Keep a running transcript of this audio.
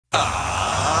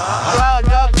Yeah.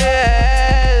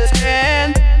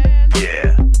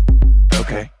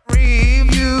 Okay.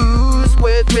 Reviews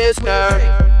with Mr.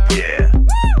 Yeah.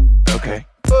 Okay.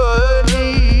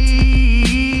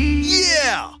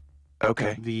 Yeah.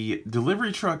 Okay. The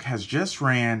delivery truck has just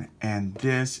ran, and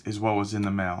this is what was in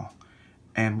the mail.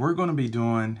 And we're going to be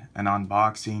doing an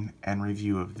unboxing and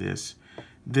review of this.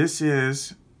 This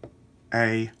is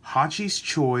a Hachi's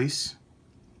Choice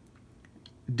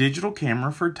digital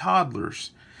camera for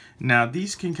toddlers. Now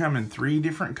these can come in 3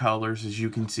 different colors, as you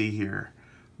can see here: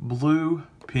 blue,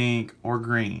 pink, or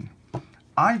green.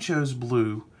 I chose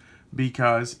blue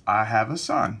because I have a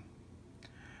son.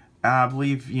 I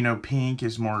believe, pink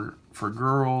is more for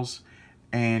girls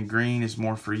and green is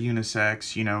more for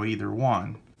unisex, either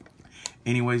one.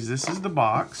 Anyways, this is the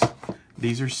box.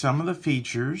 These are some of the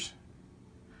features.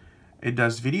 It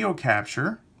does video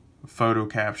capture, photo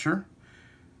capture.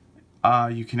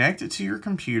 You connect it to your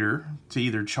computer to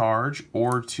either charge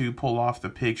or to pull off the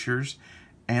pictures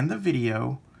and the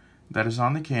video that is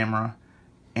on the camera,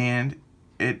 and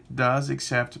it does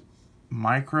accept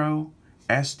micro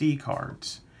SD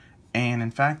cards, and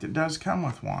in fact it does come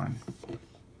with one.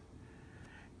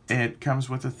 It comes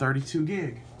with a 32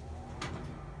 gig.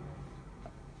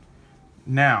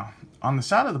 Now on the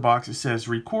side of the box it says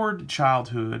record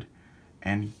childhood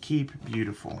and keep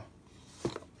beautiful.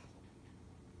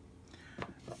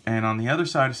 And on the other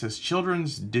side it says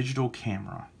children's digital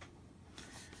camera.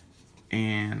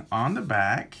 And on the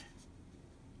back,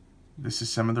 this is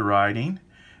some of the writing.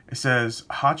 It says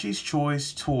Hachi's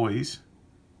Choice Toys.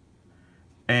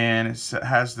 And it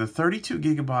has the 32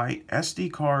 gigabyte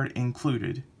SD card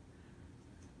included.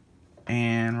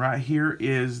 And right here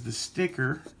is the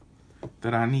sticker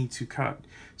that I need to cut.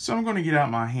 So I'm going to get out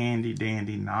my handy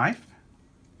dandy knife.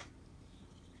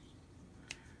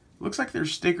 Looks like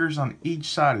there's stickers on each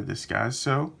side of this, guys.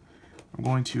 So I'm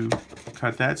going to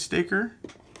cut that sticker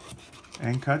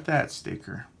and cut that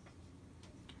sticker.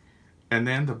 And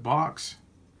then the box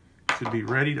should be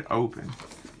ready to open.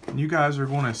 And you guys are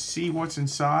going to see what's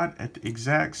inside at the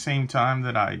exact same time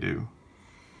that I do.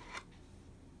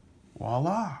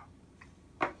 Voila.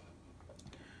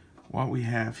 What we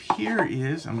have here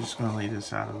is, I'm just going to lay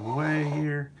this out of the way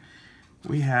here.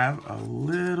 We have a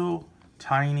little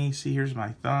tiny, see, here's my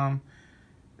thumb.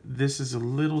 This is a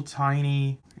little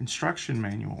tiny instruction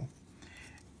manual.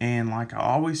 And like I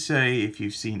always say, if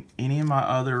you've seen any of my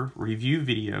other review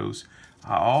videos,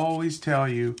 I always tell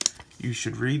you, you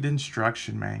should read the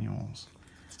instruction manuals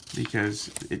because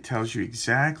it tells you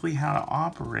exactly how to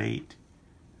operate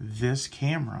this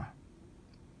camera.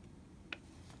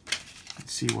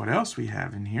 Let's see what else we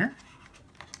have in here.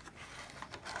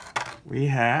 We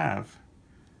have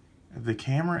the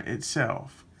camera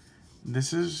itself.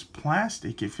 This is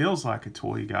plastic. It feels like a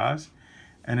toy, guys,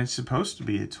 and it's supposed to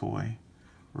be a toy.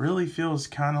 Really feels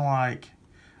kind of like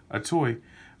a toy.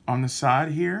 On the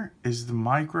side here is the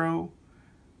micro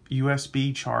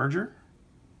USB charger.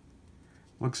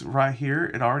 Looks right here,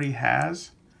 it already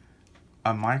has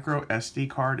a micro SD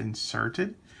card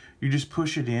inserted. You just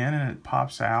push it in and it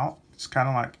pops out. It's kind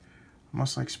of like,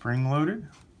 almost like spring loaded.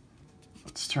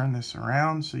 Let's turn this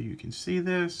around so you can see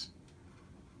this.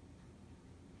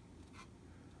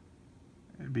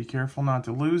 Be careful not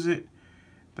to lose it.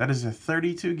 That is a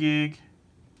 32 gig.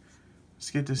 Let's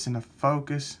get this into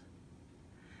focus.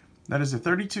 That is a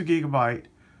 32 gigabyte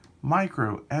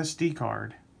micro SD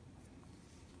card.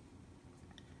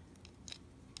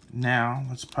 Now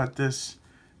let's put the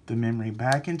memory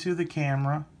back into the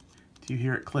camera. Do you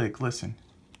hear it click? Listen.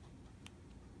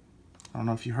 I don't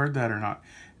know if you heard that or not.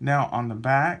 Now on the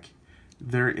back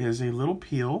there is a little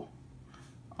peel.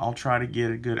 I'll try to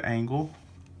get a good angle.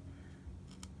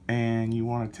 And you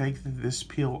want to take this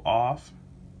peel off.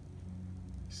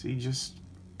 See, just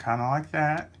kind of like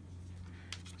that,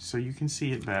 so you can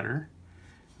see it better.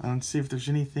 Let's see if there's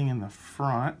anything in the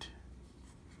front.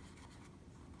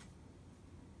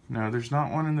 No, there's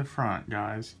not one in the front,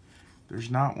 guys. There's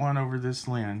not one over this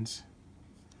lens.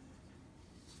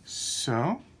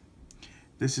 So,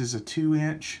 this is a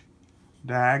 2-inch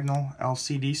diagonal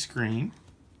LCD screen.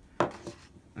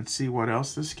 Let's see what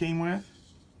else this came with.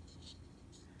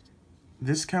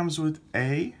 This comes with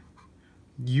a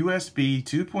USB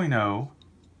 2.0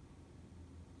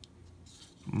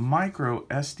 micro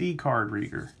SD card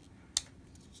reader,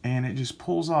 and it just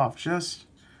pulls off just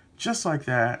like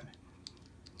that.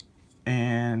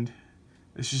 And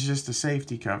this is just a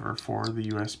safety cover for the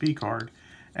USB card.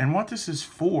 And what this is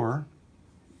for,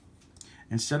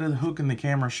 instead of hooking the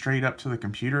camera straight up to the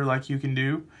computer like you can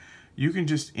do, you can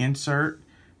just insert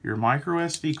your micro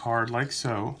SD card like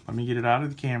so. Let me get it out of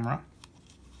the camera.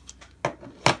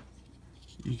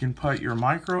 you can put your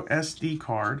micro SD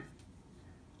card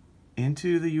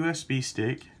into the USB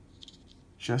stick,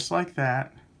 just like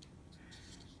that,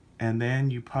 and then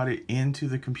you put it into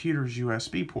the computer's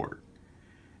USB port.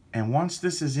 And once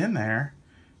this is in there,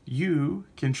 you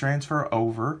can transfer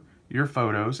over your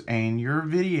photos and your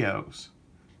videos,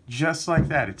 just like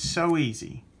that. It's so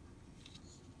easy.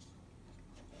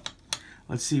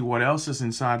 Let's see what else is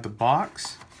inside the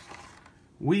box.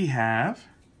 We have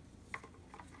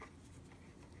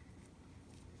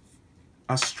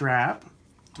a strap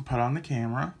to put on the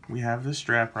camera. We have this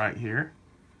strap right here.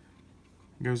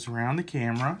 It goes around the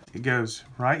camera. It goes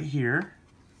right here.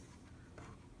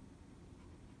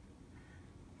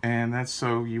 And that's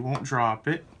so you won't drop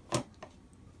it.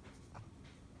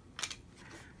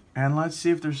 And let's see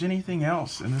if there's anything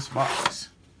else in this box.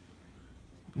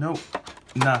 Nope,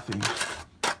 nothing.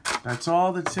 That's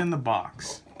all that's in the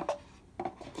box.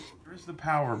 Here's the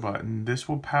power button. This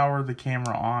will power the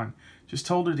camera on. Just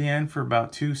hold it in for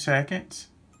about 2 seconds,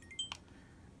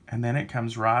 and then it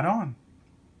comes right on.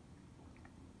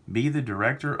 Be the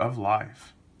director of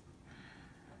life.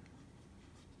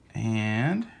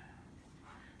 And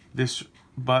this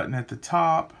button at the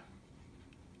top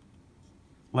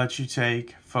lets you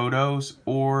take photos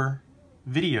or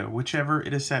video, whichever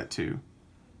it is set to.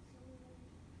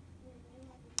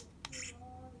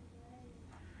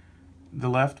 The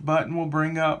left button will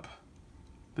bring up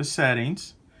the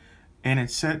settings, and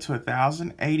it's set to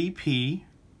 1080p.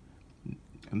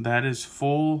 And that is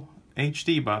full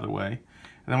HD, by the way.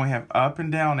 And then we have up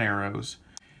and down arrows.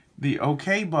 The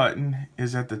OK button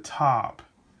is at the top.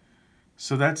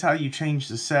 So that's how you change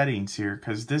the settings here,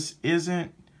 because this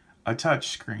isn't a touch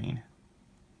screen.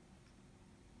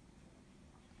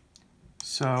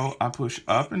 So I push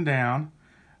up and down.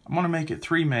 I'm going to make it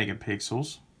 3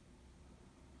 megapixels.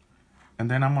 And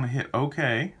then I'm going to hit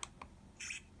OK.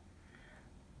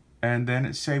 And then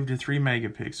it's saved to 3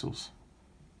 megapixels.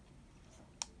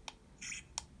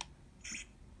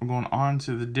 I'm going on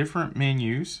to the different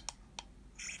menus.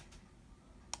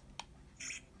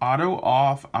 Auto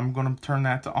off, I'm going to turn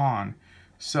that to on.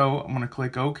 So I'm going to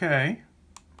click OK.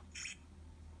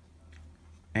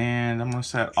 And I'm going to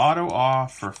set auto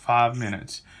off for 5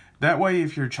 minutes. That way,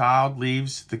 if your child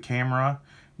leaves the camera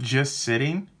just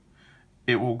sitting,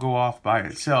 it will go off by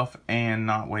itself and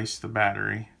not waste the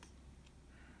battery.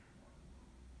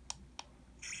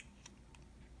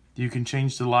 You can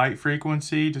change the light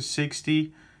frequency to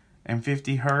 60 and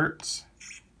 50 hertz.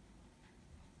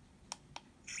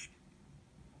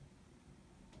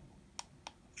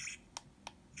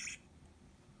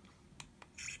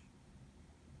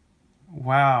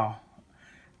 Wow,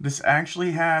 this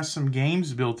actually has some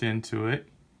games built into it.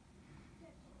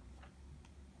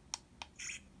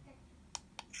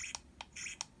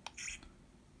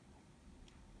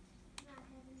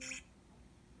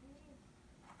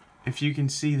 If you can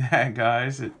see that,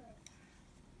 guys,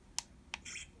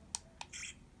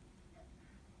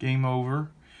 game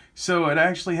over. So it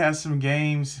actually has some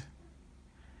games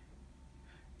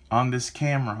on this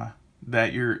camera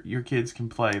that your kids can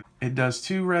play. It does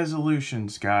 2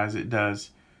 resolutions, guys. It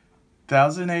does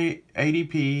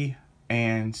 1080p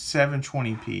and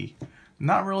 720p.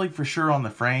 Not really for sure on the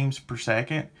frames per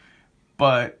second,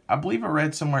 but I believe I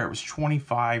read somewhere it was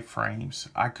 25 frames.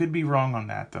 I could be wrong on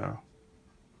that though.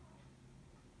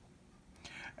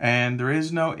 And there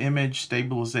is no image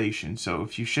stabilization, so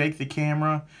if you shake the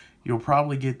camera, you'll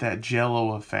probably get that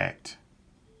jello effect.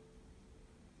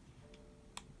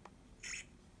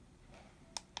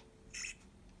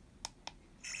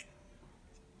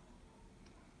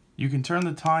 You can turn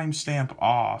the timestamp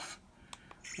off,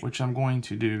 which I'm going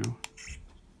to do.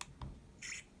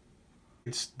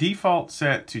 It's default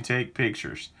set to take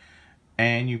pictures,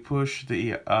 and you push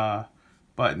the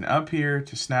button up here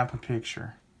to snap a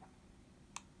picture.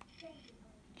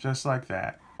 Just like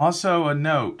that. Also a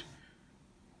note,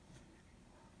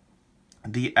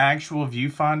 the actual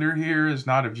viewfinder here is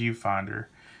not a viewfinder.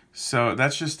 So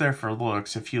that's just there for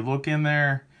looks. If you look in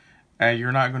there,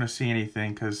 you're not going to see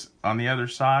anything, because on the other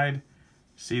side,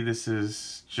 see, this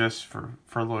is just for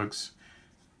looks.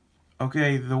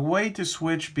 Okay, the way to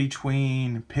switch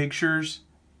between pictures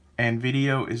and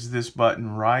video is this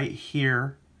button right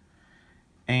here.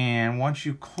 And once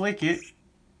you click it,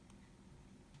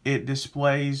 it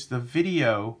displays the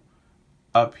video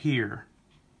up here.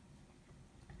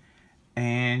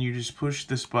 And you just push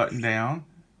this button down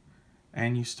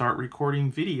and you start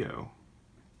recording video.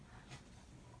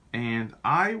 And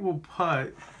I will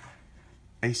put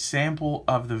a sample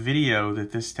of the video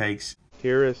that this takes.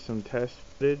 Here is some test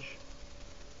footage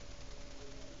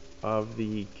of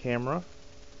the camera.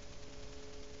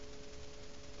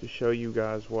 to show you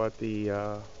guys what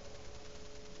the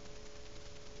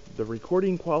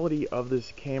recording quality of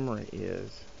this camera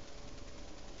is.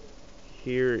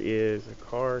 Here is a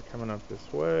car coming up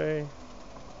this way.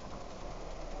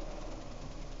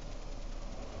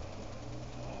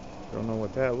 Don't know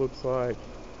what that looks like.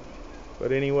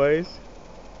 But anyways,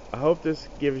 I hope this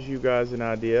gives you guys an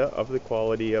idea of the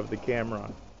quality of the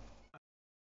camera.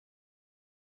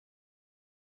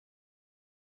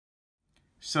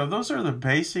 So those are the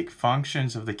basic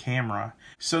functions of the camera.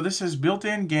 So this has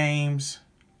built-in games,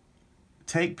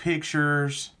 take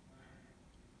pictures,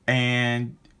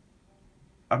 and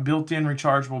a built-in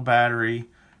rechargeable battery,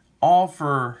 all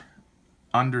for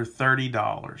under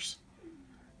 $30.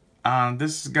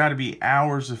 This has got to be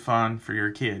hours of fun for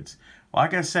your kids.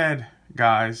 Like I said,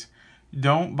 guys,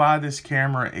 don't buy this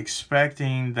camera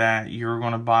expecting that you're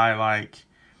going to buy like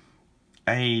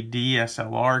a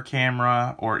DSLR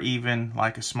camera or even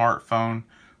like a smartphone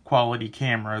quality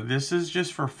camera. This is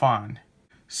just for fun.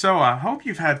 So I hope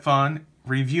you've had fun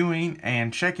reviewing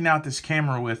and checking out this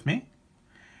camera with me.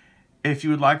 If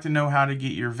you would like to know how to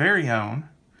get your very own,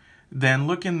 then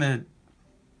look in the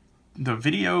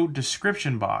video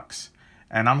description box,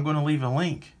 and I'm going to leave a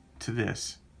link to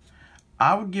this.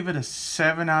 I would give it a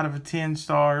 7 out of 10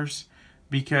 stars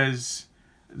because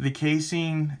the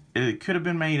casing, it could have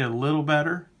been made a little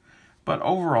better, but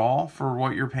overall, for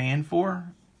what you're paying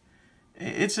for,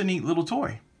 it's a neat little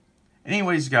toy.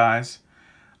 Anyways, guys,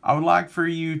 I would like for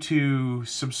you to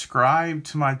subscribe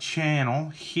to my channel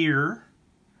here,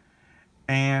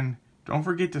 and don't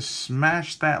forget to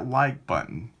smash that like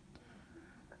button.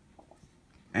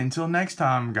 Until next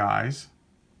time, guys,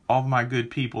 all of my good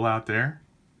people out there,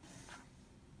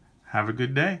 have a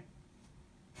good day.